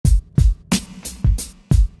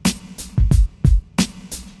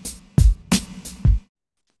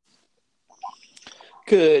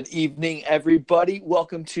Good evening, everybody.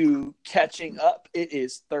 Welcome to Catching Up. It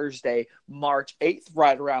is Thursday, March 8th,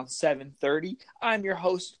 right around 7:30. I'm your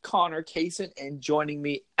host, Connor Kaysen, and joining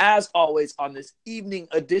me, as always, on this evening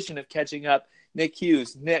edition of Catching Up, Nick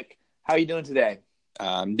Hughes. Nick, how are you doing today?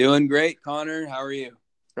 I'm doing great, Connor. How are you?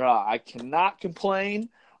 I cannot complain.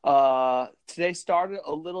 Today started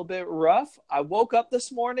a little bit rough. I woke up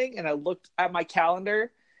this morning and I looked at my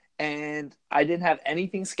calendar and I didn't have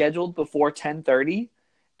anything scheduled before 10:30,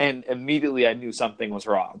 and immediately I knew something was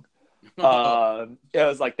wrong. I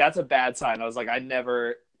was like, that's a bad sign. I was like, I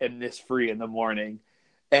never am this free in the morning.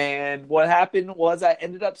 And what happened was I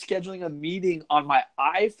ended up scheduling a meeting on my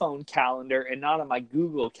iPhone calendar and not on my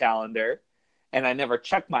Google calendar. And I never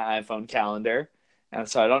checked my iPhone calendar. And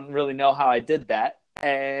so I don't really know how I did that.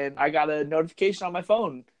 And I got a notification on my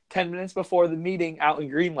phone 10 minutes before the meeting out in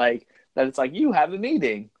Green Lake that it's like, you have a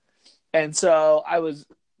meeting. And so I was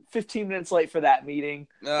 15 minutes late for that meeting,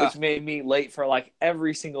 which made me late for like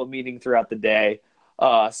every single meeting throughout the day.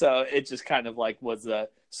 So it just kind of like was a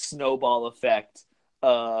snowball effect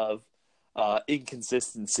of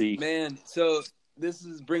inconsistency. Man, so this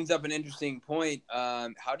brings up an interesting point.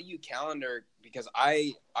 How do you calendar? Because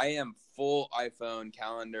I am full iPhone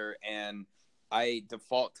calendar, and I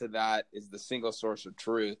default to that as the single source of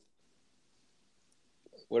truth.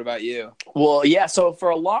 What about you? Well, yeah. So for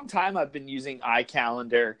a long time, I've been using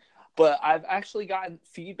iCalendar, but I've actually gotten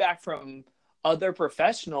feedback from other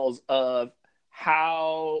professionals of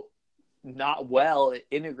how not well it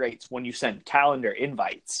integrates when you send calendar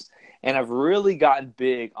invites. And I've really gotten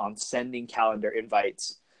big on sending calendar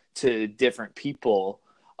invites to different people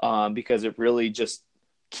because it really just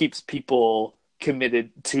keeps people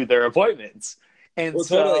committed to their appointments. And well,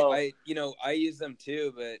 so, totally. I use them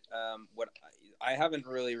too, but I haven't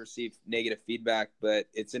really received negative feedback, but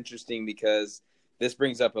it's interesting because this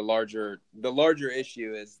brings up the larger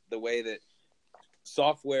issue is the way that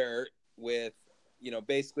software with,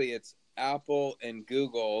 basically it's Apple and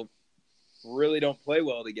Google really don't play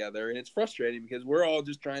well together. And it's frustrating because we're all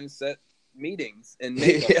just trying to set meetings and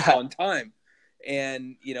make them on time.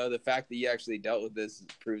 And, the fact that you actually dealt with this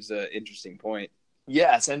proves an interesting point.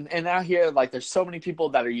 Yes, and now here, like, there's so many people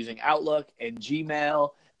that are using Outlook and Gmail,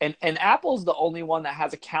 and Apple's the only one that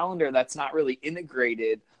has a calendar that's not really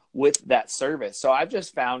integrated with that service. So I've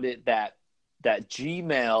just found it that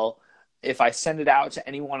Gmail, if I send it out to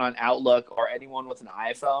anyone on Outlook or anyone with an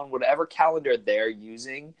iPhone, whatever calendar they're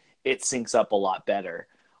using, it syncs up a lot better.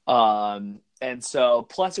 And so,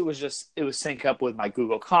 plus it was sync up with my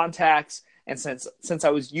Google Contacts, and since I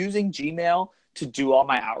was using Gmail to do all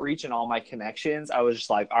my outreach and all my connections, I was just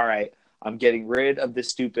like, all right, I'm getting rid of this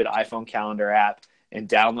stupid iPhone calendar app and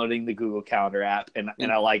downloading the Google Calendar app, and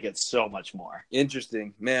I like it so much more.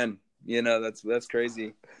 Interesting, man. That's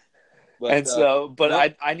crazy.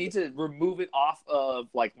 But, I need to remove it off of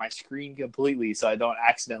like my screen completely so I don't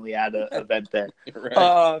accidentally add an event there.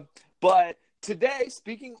 Right. But today,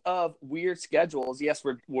 speaking of weird schedules, yes,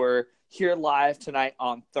 we're here live tonight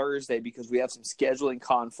on Thursday because we have some scheduling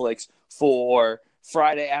conflicts for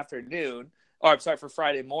Friday afternoon, or I'm sorry, for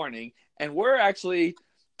Friday morning, and we're actually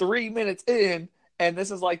 3 minutes in, and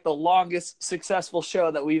this is like the longest successful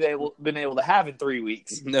show that we've been able to have in 3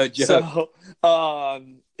 weeks. No joke. So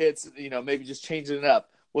it's, maybe just changing it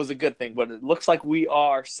up was a good thing, but it looks like we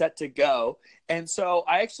are set to go. And so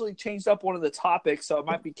I actually changed up one of the topics, so it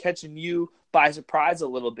might be catching you by surprise a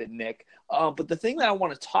little bit, Nick. But the thing that I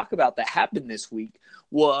want to talk about that happened this week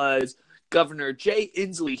was Governor Jay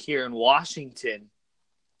Inslee here in Washington.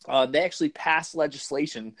 They actually passed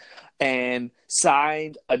legislation and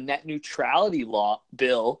signed a net neutrality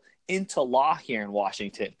bill into law here in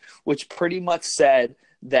Washington, which pretty much said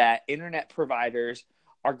that internet providers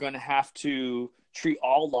are going to have to treat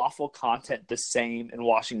all lawful content the same in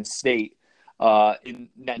Washington State in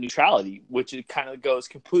net neutrality, which it kind of goes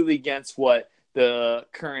completely against what the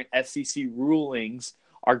current FCC rulings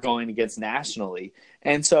are going against nationally.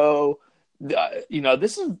 And so,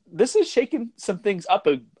 this is shaking some things up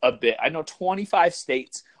a bit. I know 25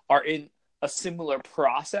 states are in a similar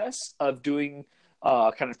process of doing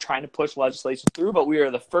kind of trying to push legislation through, but we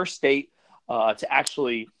are the first state to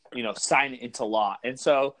actually sign it into law. And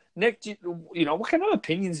so, Nick, what kind of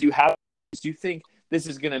opinions do you have? Do you think this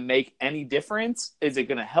is going to make any difference? Is it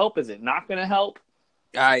going to help? Is it not going to help?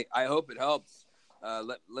 I hope it helps.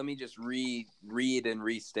 Let me just read and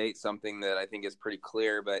restate something that I think is pretty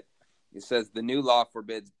clear, but it says the new law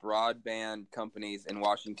forbids broadband companies in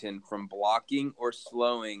Washington from blocking or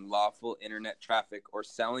slowing lawful internet traffic or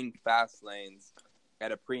selling fast lanes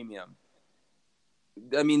at a premium.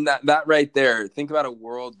 I mean, that right there, think about a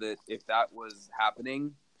world that if that was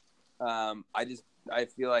happening, I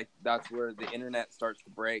feel like that's where the internet starts to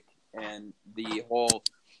break, and the whole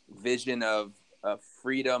vision of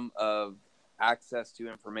freedom of access to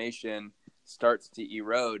information starts to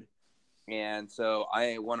erode. And so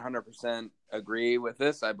I 100% agree with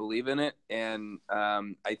this. I believe in it, and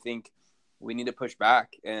I think we need to push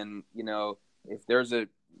back. And if there's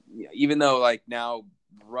even though like now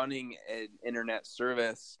running an internet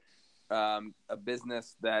service, a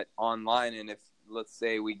business that online, and if let's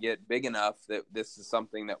say we get big enough that this is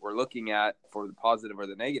something that we're looking at for the positive or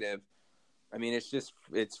the negative, I mean,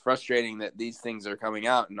 it's frustrating that these things are coming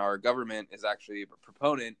out, and our government is actually a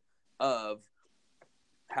proponent of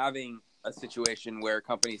having a situation where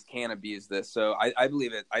companies can abuse this. So I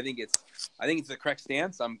believe it. I think it's the correct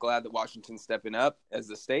stance. I'm glad that Washington's stepping up as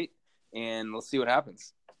the state, and we'll see what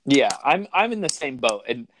happens. Yeah, I'm in the same boat,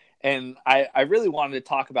 and I really wanted to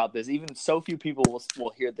talk about this. Even so few people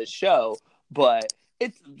will hear this show, but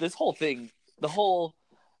it's this whole thing, the whole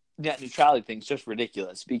net neutrality thing is just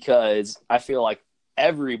ridiculous, because I feel like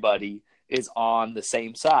everybody is on the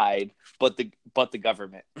same side, but the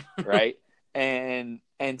government, right? and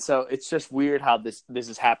so it's just weird how this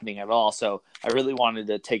is happening at all. So I really wanted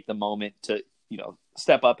to take the moment to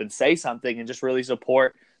step up and say something and just really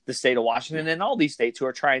support the state of Washington and all these states who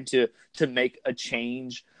are trying to make a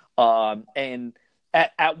change. And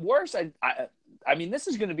at worst, I mean, this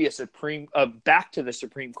is going to be back to the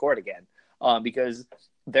Supreme Court again, because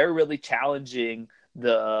they're really challenging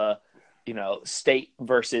the state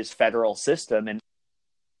versus federal system. And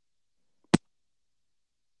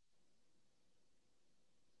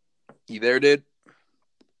you there, dude?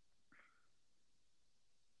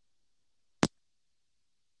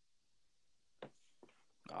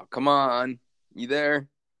 Oh, come on. You there?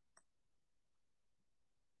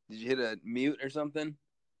 Did you hit a mute or something?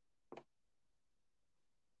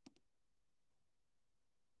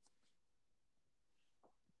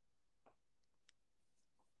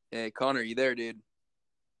 Hey, Connor, you there, dude?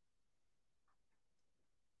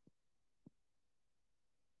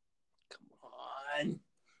 Come on.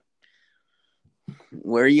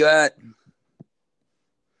 Where are you at?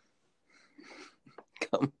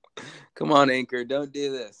 Come on, Anchor. Don't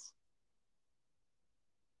do this.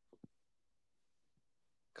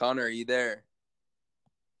 Connor, are you there?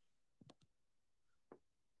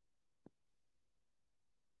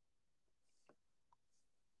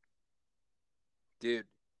 Dude,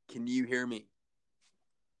 can you hear me?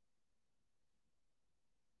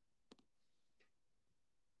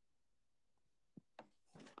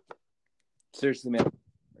 Seriously, man.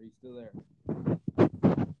 Are you still there?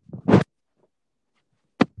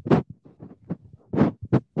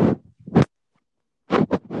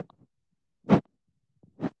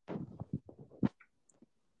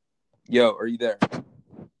 Yo, are you there?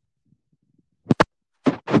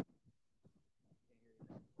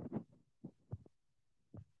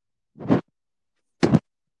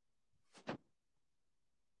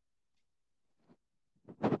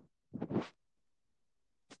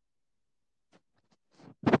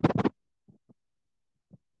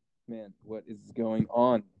 Man, what is going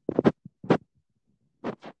on? This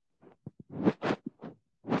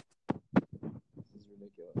is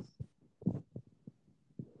ridiculous.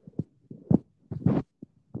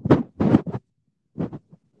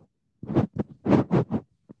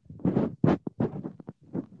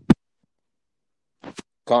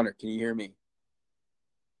 Connor, can you hear me?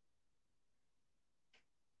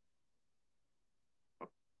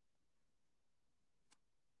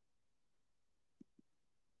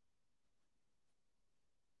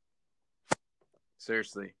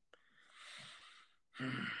 Seriously.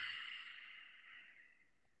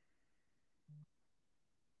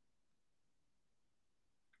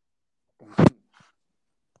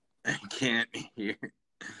 I can't hear.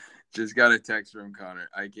 Just got a text from Connor.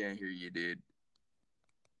 I can't hear you, dude.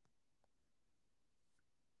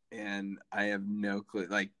 And I have no clue.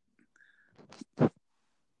 Like,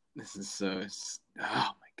 this is so. Oh my God.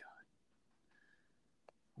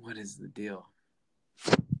 What is the deal?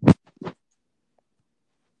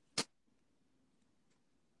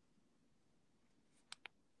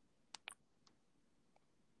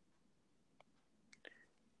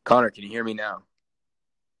 Connor, can you hear me now?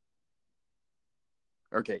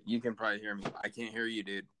 Okay, you can probably hear me. I can't hear you,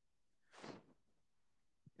 dude.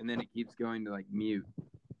 And then it keeps going to like mute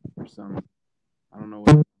or something. I don't know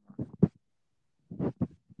what.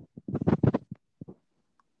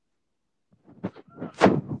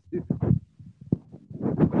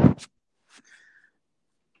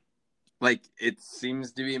 Like, it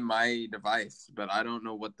seems to be my device, but I don't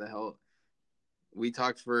know what the hell. We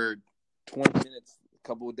talked for 20 minutes a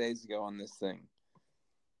couple of days ago on this thing.